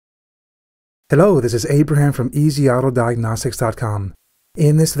Hello, this is Abraham from EasyAutoDiagnostics.com.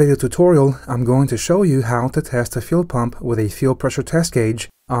 In this video tutorial, I'm going to show you how to test a fuel pump with a fuel pressure test gauge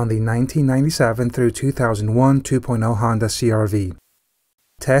on the 1997 through 2001 2.0 Honda CR-V.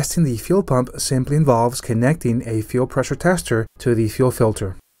 Testing the fuel pump simply involves connecting a fuel pressure tester to the fuel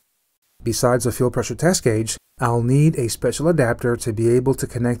filter. Besides the fuel pressure test gauge, I'll need a special adapter to be able to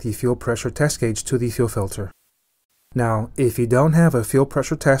connect the fuel pressure test gauge to the fuel filter. Now, if you don't have a fuel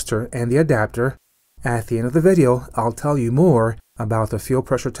pressure tester and the adapter, at the end of the video, I'll tell you more about the fuel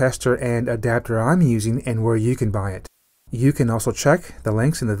pressure tester and adapter I'm using and where you can buy it. You can also check the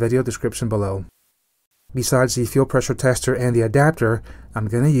links in the video description below. Besides the fuel pressure tester and the adapter, I'm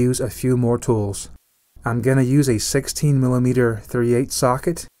going to use a few more tools. I'm going to use a 16mm 3/8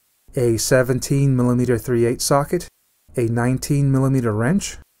 socket, a 17mm 3/8 socket, a 19mm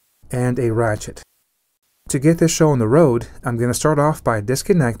wrench, and a ratchet. To get this show on the road, I'm going to start off by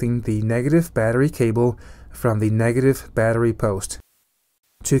disconnecting the negative battery cable from the negative battery post.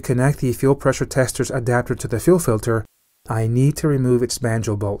 To connect the fuel pressure tester's adapter to the fuel filter, I need to remove its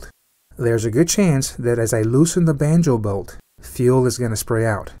banjo bolt. There's a good chance that as I loosen the banjo bolt, fuel is going to spray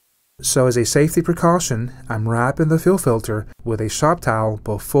out. So as a safety precaution, I'm wrapping the fuel filter with a shop towel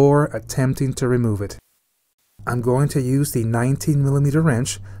before attempting to remove it. I'm going to use the 19mm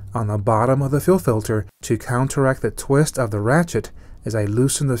wrench on the bottom of the fuel filter to counteract the twist of the ratchet as I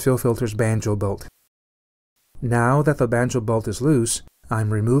loosen the fuel filter's banjo bolt. Now that the banjo bolt is loose,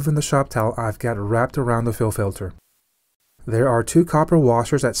 I'm removing the shop towel I've got wrapped around the fuel filter. There are two copper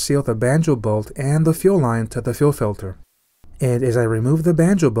washers that seal the banjo bolt and the fuel line to the fuel filter. And as I remove the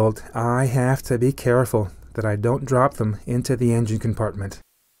banjo bolt, I have to be careful that I don't drop them into the engine compartment.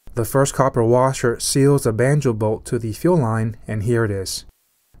 The first copper washer seals the banjo bolt to the fuel line, and here it is.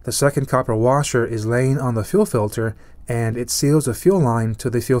 The second copper washer is laying on the fuel filter, and it seals the fuel line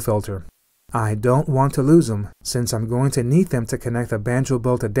to the fuel filter. I don't want to lose them, since I'm going to need them to connect the banjo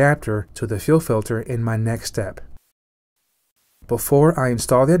bolt adapter to the fuel filter in my next step. Before I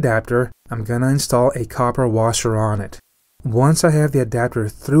install the adapter, I'm going to install a copper washer on it. Once I have the adapter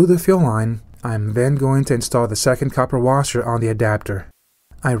through the fuel line, I'm then going to install the second copper washer on the adapter.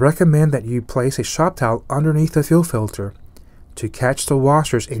 I recommend that you place a shop towel underneath the fuel filter to catch the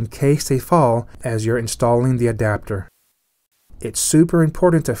washers in case they fall as you're installing the adapter. It's super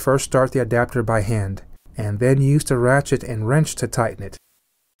important to first start the adapter by hand, and then use the ratchet and wrench to tighten it.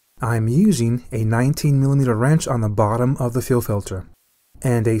 I'm using a 19mm wrench on the bottom of the fuel filter,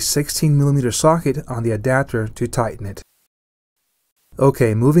 and a 16mm socket on the adapter to tighten it.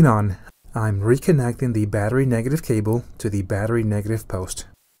 Okay, moving on. I'm reconnecting the battery negative cable to the battery negative post.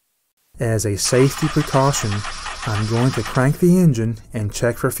 As a safety precaution, I'm going to crank the engine and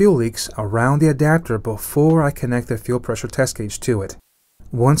check for fuel leaks around the adapter before I connect the fuel pressure test gauge to it.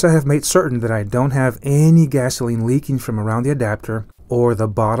 Once I have made certain that I don't have any gasoline leaking from around the adapter or the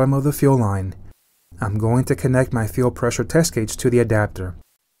bottom of the fuel line, I'm going to connect my fuel pressure test gauge to the adapter.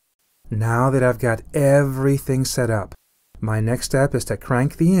 Now that I've got everything set up, my next step is to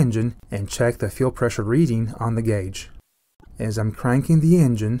crank the engine and check the fuel pressure reading on the gauge. As I'm cranking the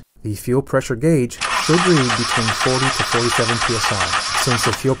engine, the fuel pressure gauge should read between 40 to 47 psi, since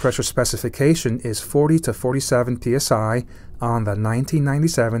the fuel pressure specification is 40 to 47 psi on the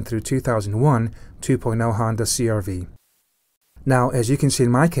 1997 through 2001 2.0 Honda CR-V. Now, as you can see in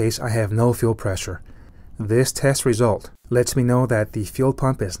my case, I have no fuel pressure. This test result lets me know that the fuel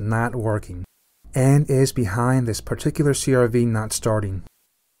pump is not working and is behind this particular CR-V not starting.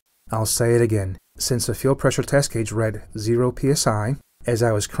 I'll say it again. Since the fuel pressure test gauge read 0 psi, as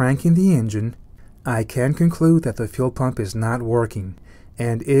I was cranking the engine, I can conclude that the fuel pump is not working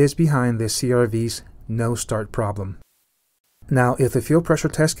and is behind this CR-V's no start problem. Now, if the fuel pressure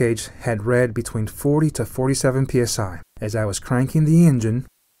test gauge had read between 40 to 47 psi as I was cranking the engine,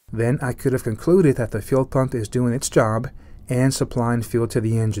 then I could have concluded that the fuel pump is doing its job and supplying fuel to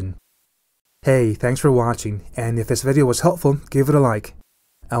the engine. Hey, thanks for watching, and if this video was helpful, give it a like.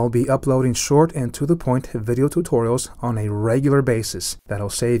 I'll be uploading short and to-the-point video tutorials on a regular basis that'll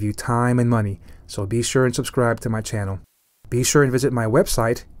save you time and money, so be sure and subscribe to my channel. Be sure and visit my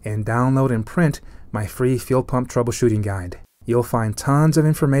website and download and print my free fuel pump troubleshooting guide. You'll find tons of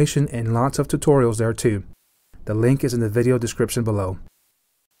information and lots of tutorials there too. The link is in the video description below.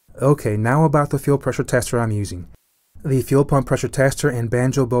 Okay, now about the fuel pressure tester I'm using. The fuel pump pressure tester and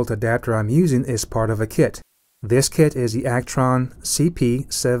banjo bolt adapter I'm using is part of a kit. This kit is the Actron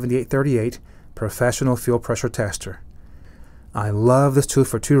CP7838 Professional Fuel Pressure Tester. I love this tool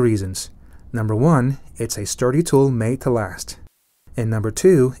for two reasons. Number one, it's a sturdy tool made to last. And number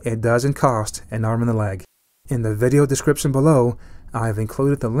two, it doesn't cost an arm and a leg. In the video description below, I've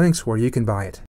included the links where you can buy it.